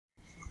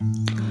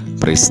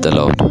Praise the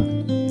Lord.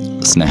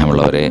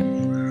 സ്നേഹമുള്ളവരെ,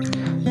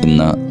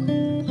 ഇന്ന്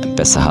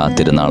പെസഹ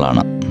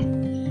തിരുനാളാണ്.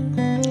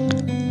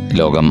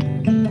 ലോകം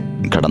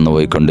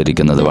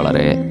കടന്നുപോയിക്കൊണ്ടിരിക്കുന്നത്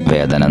വളരെ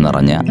വേദന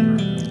നിറഞ്ഞ,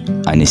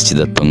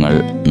 അനിശ്ചിതത്വങ്ങൾ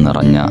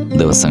നിറഞ്ഞ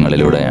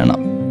ദിവസങ്ങളിലൂടെയാണ്.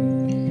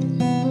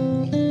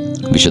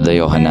 വിശുദ്ധ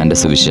യോഹന്നാൻ്റെ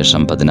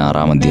സുവിശേഷം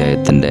 16-ാം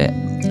അധ്യായത്തിൻ്റെ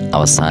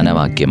അവസാന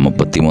വാക്യം,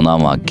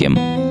 33-ാം വാക്യം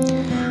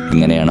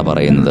ഇങ്ങനെയാണ്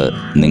പറയുന്നത്: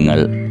 നിങ്ങൾ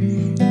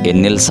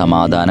എന്നിൽ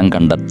സമാധാനം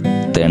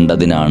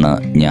കണ്ടെത്തേണ്ടതിനാണ്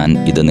ഞാൻ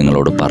ഇത്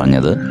നിങ്ങളോട്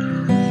പറഞ്ഞത്.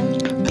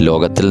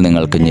 ലോകത്തിൽ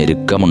നിങ്ങൾക്ക്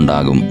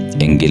ഞെരുക്കമുണ്ടാകും,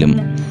 എങ്കിലും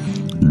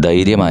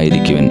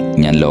ധൈര്യമായിരിക്കുവിൻ,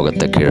 ഞാൻ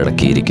ലോകത്തെ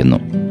കീഴടക്കിയിരിക്കുന്നു.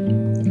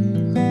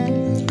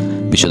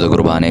 വിശുദ്ധ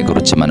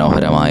കുർബാനയെക്കുറിച്ച്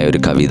മനോഹരമായ ഒരു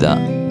കവിത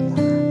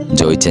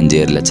ജോയ്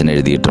ചെഞ്ചേരിലച്ചൻ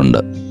എഴുതിയിട്ടുണ്ട്.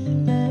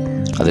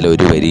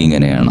 അതിലൊരു വരി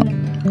ഇങ്ങനെയാണ്: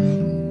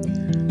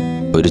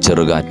 ഒരു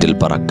ചെറുകാറ്റിൽ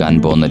പറക്കാൻ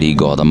പോന്നൊരീ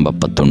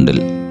ഗോതമ്പപ്പത്തുണ്ടിൽ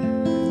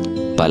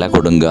പല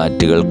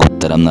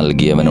കൊടുങ്കാറ്റുകൾക്കുത്തരം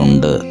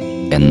നൽകിയവനുണ്ട്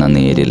എന്ന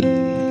നേരിൽ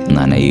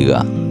നനയുക.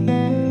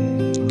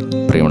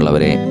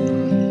 പ്രിയമുള്ളവരെ,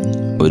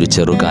 ഒരു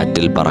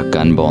ചെറുകാറ്റിൽ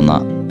പറക്കാൻ പോന്ന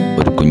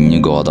ഒരു കുഞ്ഞു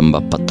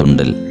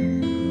ഗോതമ്പപ്പത്തുണ്ടിൽ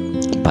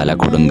പല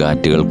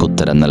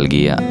കൊടുങ്കാറ്റുകൾക്കുത്തരം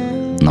നൽകിയ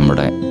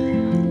നമ്മുടെ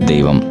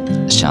ദൈവം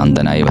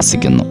ശാന്തനായി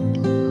വസിക്കുന്നു.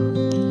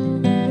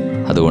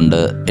 അതുകൊണ്ട്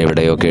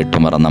എവിടെയോ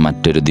കേട്ടുമറന്ന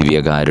മറ്റൊരു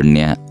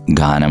ദിവ്യകാരുണ്യ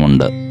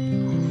ഗാനമുണ്ട്.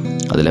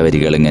 അതിലെ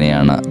വരികൾ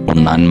ഇങ്ങനെയാണ്: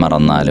 ഉണ്ണാൻ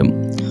മറന്നാലും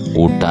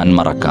ഊട്ടാൻ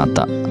മറക്കാത്ത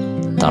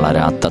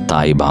തളരാത്ത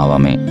തായ്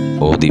ഭാവമേ,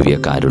 ഓ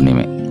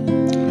ദിവ്യകാരുണ്യമേ.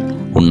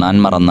 ഉണ്ണാൻ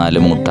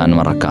മറന്നാലും ഊട്ടാൻ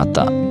മറക്കാത്ത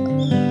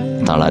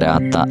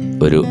തളരാത്ത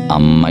ഒരു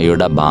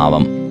അമ്മയുടെ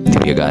ഭാവം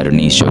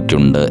ദിവ്യകാരുണ്യ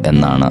ഈശോയ്ക്കുണ്ട്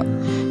എന്നാണ്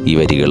ഈ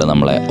വരികൾ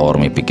നമ്മളെ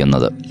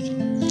ഓർമ്മിപ്പിക്കുന്നത്.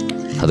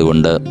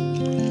 അതുകൊണ്ട്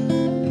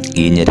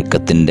ഈ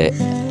ഞെരുക്കത്തിൻ്റെ,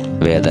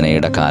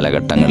 വേദനയുടെ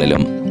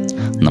കാലഘട്ടങ്ങളിലും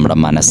നമ്മുടെ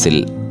മനസ്സിൽ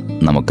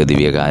നമുക്ക്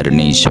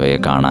ദിവ്യകാരുണ്യ ഈശോയെ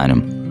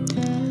കാണാനും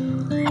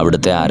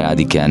അവിടുത്തെ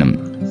ആരാധിക്കാനും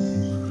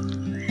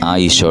ആ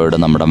ഈശോയോട്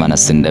നമ്മുടെ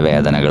മനസ്സിൻ്റെ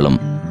വേദനകളും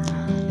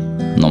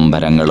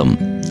നൊമ്പരങ്ങളും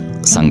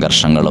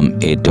സംഘർഷങ്ങളും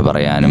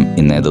ഏറ്റുപറയാനും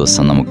ഇന്നേ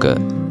ദിവസം നമുക്ക്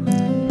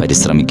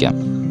പരിശ്രമിക്കാം.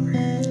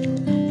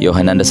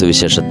 യോഹന്നാൻ്റെ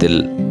സുവിശേഷത്തിൽ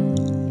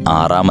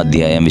 6-ാം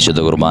അധ്യായം വിശുദ്ധ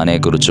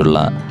കുർബാനയെക്കുറിച്ചുള്ള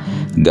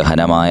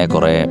ഗഹനമായ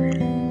കുറേ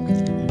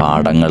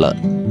പാഠങ്ങൾ,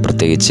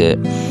 പ്രത്യേകിച്ച്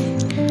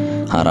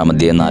 6-ാം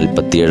അധ്യായം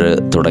 47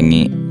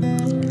 തുടങ്ങി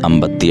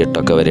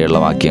 58 വരെയുള്ള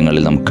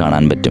വാക്യങ്ങളിൽ നമുക്ക്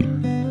കാണാൻ പറ്റും.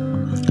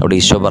 അവിടെ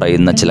ഈശോ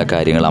പറയുന്ന ചില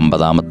കാര്യങ്ങൾ.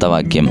 50-ാമത്തെ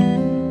വാക്യം: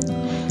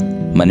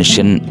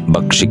 മനുഷ്യൻ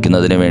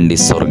ഭക്ഷിക്കുന്നതിന് വേണ്ടി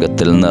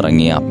സ്വർഗത്തിൽ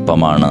നിന്നിറങ്ങിയ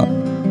അപ്പമാണ്,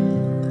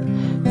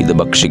 ഇത്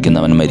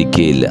ഭക്ഷിക്കുന്നവൻ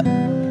മരിക്കുകയില്ല.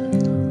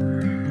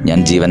 ഞാൻ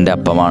ജീവൻ്റെ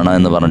അപ്പമാണ്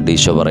എന്ന് പറഞ്ഞിട്ട്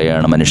ഈശോ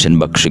പറയുകയാണ്, മനുഷ്യൻ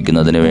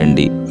ഭക്ഷിക്കുന്നതിന്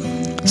വേണ്ടി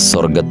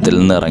സ്വർഗത്തിൽ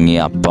നിന്നിറങ്ങിയ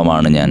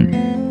അപ്പമാണ് ഞാൻ,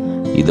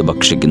 ഇത്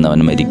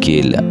ഭക്ഷിക്കുന്നവൻ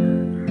മരിക്കുകയില്ല.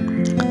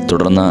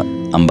 തുടർന്ന്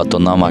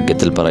 51-ാം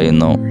വാക്യത്തിൽ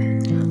പറയുന്നു,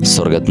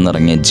 സ്വർഗത്തിൽ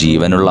നിന്നിറങ്ങിയ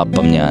ജീവനുള്ള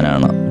അപ്പം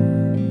ഞാനാണ്.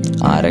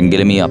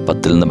 ആരെങ്കിലും ഈ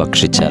അപ്പത്തിൽ നിന്ന്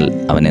ഭക്ഷിച്ചാൽ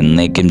അവൻ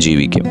എന്നേക്കും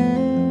ജീവിക്കും.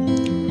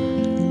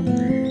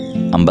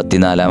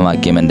 54-ാം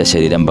വാക്യം: എൻ്റെ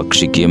ശരീരം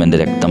ഭക്ഷിക്കുകയും എൻ്റെ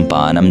രക്തം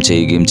പാനം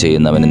ചെയ്യുകയും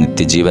ചെയ്യുന്നവന്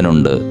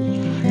നിത്യജീവനുണ്ട്,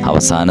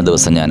 അവസാന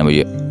ദിവസം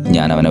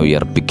ഞാൻ അവനെ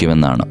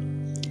ഉയർപ്പിക്കുമെന്നാണ്.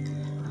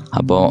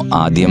 അപ്പോൾ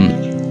ആദ്യം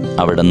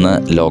അവിടുന്ന്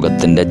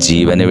ലോകത്തിൻ്റെ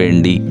ജീവന്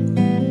വേണ്ടി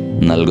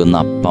നൽകുന്ന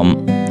അപ്പം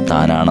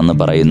താനാണെന്ന്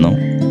പറയുന്നു.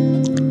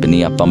 പിന്നെ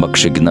ഈ അപ്പം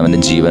ഭക്ഷിക്കുന്നവന്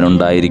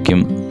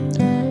ജീവനുണ്ടായിരിക്കും.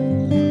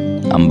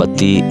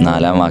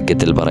 54-ാം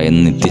വാക്യത്തിൽ പറയുന്ന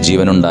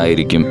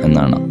നിത്യജീവനുണ്ടായിരിക്കും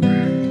എന്നാണ്.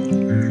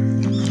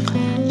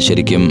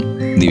 ശരിക്കും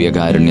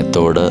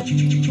ദിവ്യകാരുണ്യത്തോട്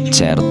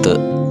ചേർത്ത്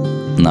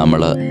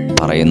നമ്മൾ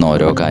പറയുന്ന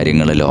ഓരോ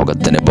കാര്യങ്ങൾ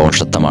ലോകത്തിന്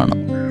ഭോഷത്വമാണ്.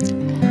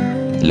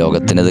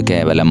 ലോകത്തിനത്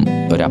കേവലം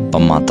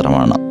ഒരപ്പം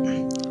മാത്രമാണ്.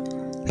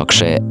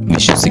 പക്ഷേ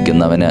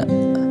വിശ്വസിക്കുന്നവന്,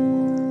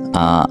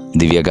 ആ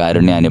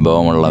ദിവ്യകാരുണ്യ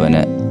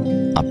അനുഭവമുള്ളവന്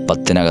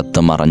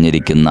അപ്പത്തിനകത്ത്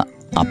മറഞ്ഞിരിക്കുന്ന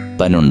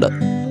അപ്പനുണ്ട്.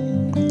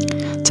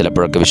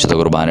 ചിലപ്പോഴൊക്കെ വിശുദ്ധ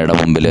കുർബാനയുടെ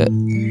മുമ്പിൽ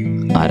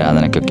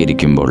ആരാധനയ്ക്കൊക്കെ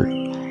ഇരിക്കുമ്പോൾ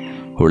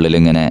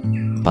ഉള്ളിലിങ്ങനെ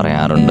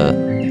പറയാറുണ്ട്,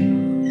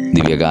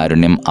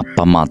 ദിവ്യകാരുണ്യം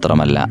അപ്പം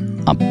മാത്രമല്ല,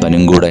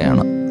 അപ്പനും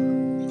കൂടെയാണ്.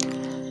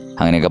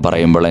 അങ്ങനെയൊക്കെ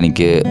പറയുമ്പോൾ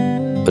എനിക്ക്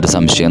ഒരു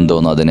സംശയം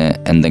തോന്നും, അതിന്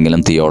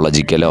എന്തെങ്കിലും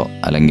തിയോളജിക്കലോ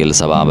അല്ലെങ്കിൽ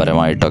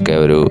സഭാപരമായിട്ടൊക്കെ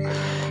ഒരു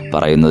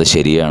പറയുന്നത്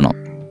ശരിയാണോ?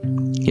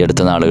 ഈ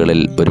അടുത്ത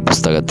നാളുകളിൽ ഒരു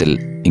പുസ്തകത്തിൽ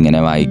ഇങ്ങനെ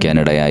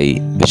വായിക്കാനിടയായി.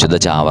 വിശുദ്ധ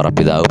ചാവറ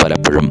പിതാവ്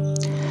പലപ്പോഴും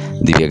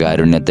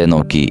ദിവ്യകാരുണ്യത്തെ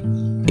നോക്കി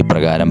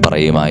ഇപ്രകാരം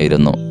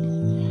പറയുമായിരുന്നു: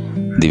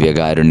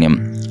 ദിവ്യകാരുണ്യം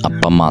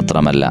അപ്പം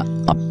മാത്രമല്ല,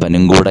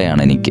 അപ്പനും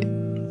കൂടെയാണ് എനിക്ക്.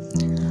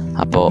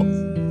 അപ്പോൾ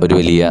ഒരു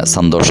വലിയ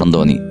സന്തോഷം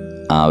തോന്നി.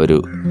 ആ ഒരു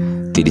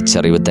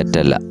തിരിച്ചറിവ്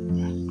തെറ്റല്ല.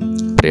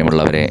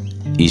 പ്രിയമുള്ളവരെ,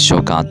 ഈശോ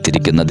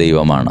കാത്തിരിക്കുന്ന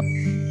ദൈവമാണ്.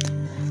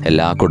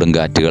 എല്ലാ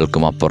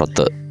കൊടുങ്കാറ്റുകൾക്കും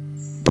അപ്പുറത്ത്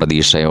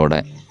പ്രതീക്ഷയോടെ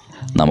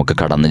നമുക്ക്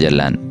കടന്നു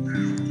ചെല്ലാൻ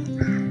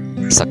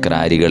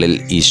സക്രാരികളിൽ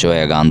ഈശോ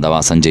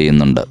ഏകാന്തവാസം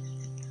ചെയ്യുന്നുണ്ട്.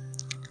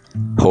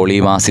 Holy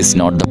mass is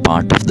not the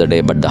part of the day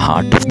but the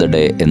heart of the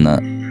day എന്ന്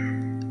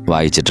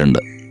വായിച്ചിട്ടുണ്ട്.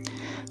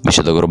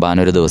 വിശുദ്ധ കുർബാന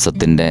ഒരു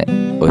ദിവസത്തിൻ്റെ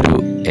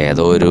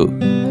ഏതോ ഒരു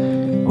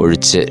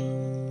ഒഴിച്ച്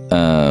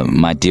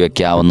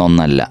മാറ്റിവെക്കാവുന്ന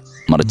ഒന്നല്ല,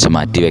 മറിച്ച്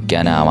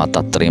മാറ്റിവെക്കാനാവാത്ത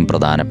അത്രയും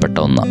പ്രധാനപ്പെട്ട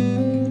ഒന്ന്.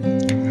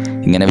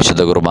 ഇങ്ങനെ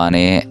വിശുദ്ധ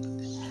കുർബാനയെ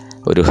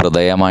ഒരു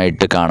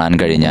ഹൃദയമായിട്ട് കാണാൻ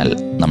കഴിഞ്ഞാൽ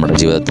നമ്മുടെ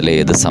ജീവിതത്തിലെ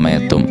ഏത്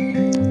സമയത്തും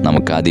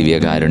നമുക്ക് ആ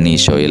ദിവ്യകാരുണ്യ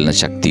ഈശോയിൽ നിന്ന്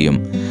ശക്തിയും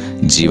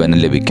ജീവനും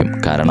ലഭിക്കും.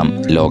 കാരണം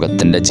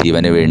ലോകത്തിൻ്റെ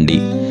ജീവന് വേണ്ടി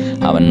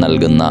അവൻ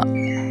നൽകുന്ന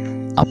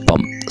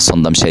അപ്പം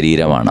സ്വന്തം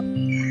ശരീരമാണ്.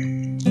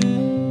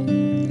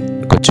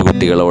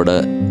 കൊച്ചുകുട്ടികളോട്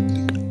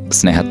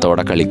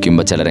സ്നേഹത്തോടെ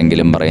കളിക്കുമ്പോൾ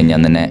ചിലരെങ്കിലും പറയും,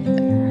 ഞാൻ നിന്നെ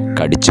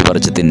കടിച്ചു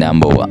പറിച്ച് തിന്നാൻ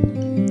പോവുക.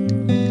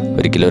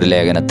 ഒരിക്കലും ഒരു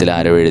ലേഖനത്തിൽ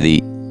ആരോ എഴുതി,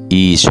 ഈ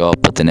ഈശോ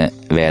അപ്പത്തിന്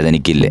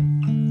വേദനിക്കില്ലേ?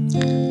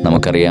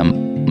 നമുക്കറിയാം,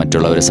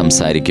 മറ്റുള്ളവർ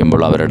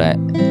സംസാരിക്കുമ്പോൾ അവരുടെ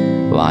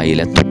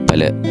വായിലെ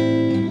തുപ്പൽ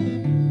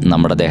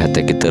നമ്മുടെ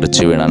ദേഹത്തേക്ക്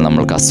തെറിച്ചു വീണാൽ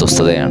നമ്മൾക്ക്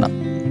അസ്വസ്ഥതയാണ്.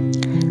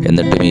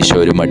 എന്നിട്ടും ഈശോ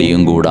ഒരു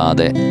മടിയും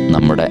കൂടാതെ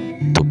നമ്മുടെ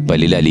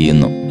തുപ്പലിൽ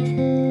അലിയുന്നു.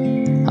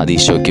 അത്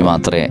ഈശോയ്ക്ക്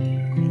മാത്രമേ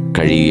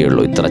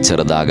കഴിയുകയുള്ളൂ. ഇത്ര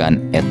ചെറുതാകാൻ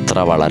എത്ര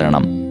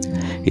വളരണം,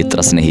 ഇത്ര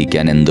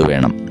സ്നേഹിക്കാൻ എന്തു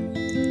വേണം?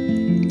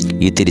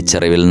 ഈ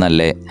തിരിച്ചറിവിൽ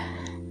നല്ല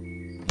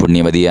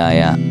പുണ്യവതിയായ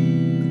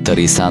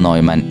തെരേസ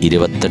നോയ്മാൻ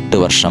 28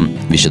 വർഷം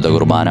വിശുദ്ധ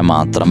കുർബാന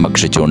മാത്രം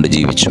ഭക്ഷിച്ചുകൊണ്ട്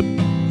ജീവിച്ചു.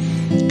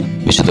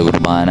 വിശുദ്ധ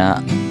കുർബാന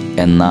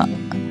എന്ന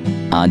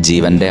ആ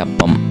ജീവൻ്റെ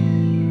അപ്പം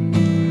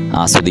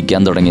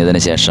ആസ്വദിക്കാൻ തുടങ്ങിയതിന്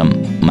ശേഷം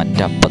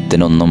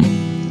മറ്റപ്പത്തിനൊന്നും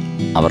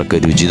അവർക്ക്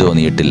രുചി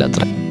തോന്നിയിട്ടില്ല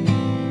അത്ര.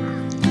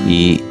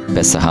 ഈ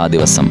പെസഹ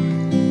ദിവസം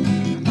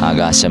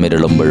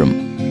ആകാശമിരുളുമ്പോഴും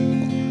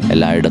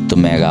എല്ലായിടത്തും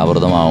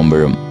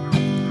മേഘാവൃതമാവുമ്പോഴും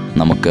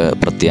നമുക്ക്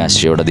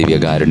പ്രത്യാശയോടെ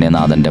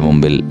ദിവ്യകാരുണ്യനാഥൻ്റെ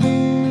മുമ്പിൽ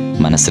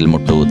മനസ്സിൽ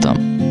മുട്ടുകുത്താം.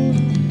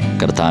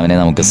 കർത്താവിനെ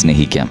നമുക്ക്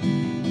സ്നേഹിക്കാം.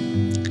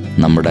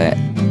 നമ്മുടെ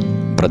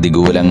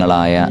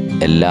പ്രതികൂലങ്ങളായ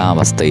എല്ലാ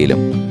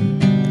അവസ്ഥയിലും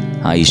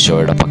ആ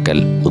ഈശോയുടെ പക്കൽ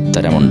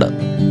ഉത്തരമുണ്ട്.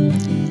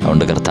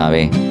 അതുകൊണ്ട്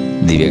കർത്താവെ,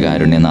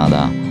 ദിവ്യകാരുണ്യനാഥ,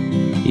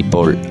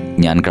 ഇപ്പോൾ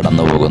ഞാൻ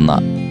കടന്നു പോകുന്ന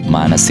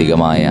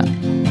മാനസികമായ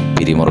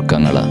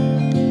പിരിമുറുക്കങ്ങൾ,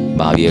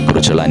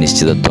 ഭാവിയെക്കുറിച്ചുള്ള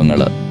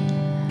അനിശ്ചിതത്വങ്ങൾ,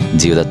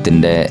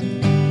 ജീവിതത്തിൻ്റെ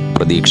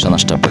പ്രതീക്ഷ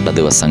നഷ്ടപ്പെട്ട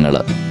ദിവസങ്ങൾ,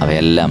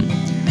 അവയെല്ലാം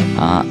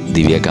ആ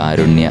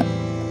ദിവ്യകാരുണ്യ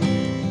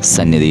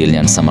സന്നിധിയിൽ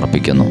ഞാൻ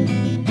സമർപ്പിക്കുന്നു.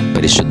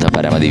 പരിശുദ്ധ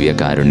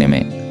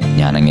പരമദിവ്യകാരുണ്യമേ,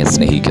 ഞാൻ അങ്ങയെ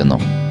സ്നേഹിക്കുന്നു.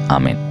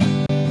 ആമേൻ.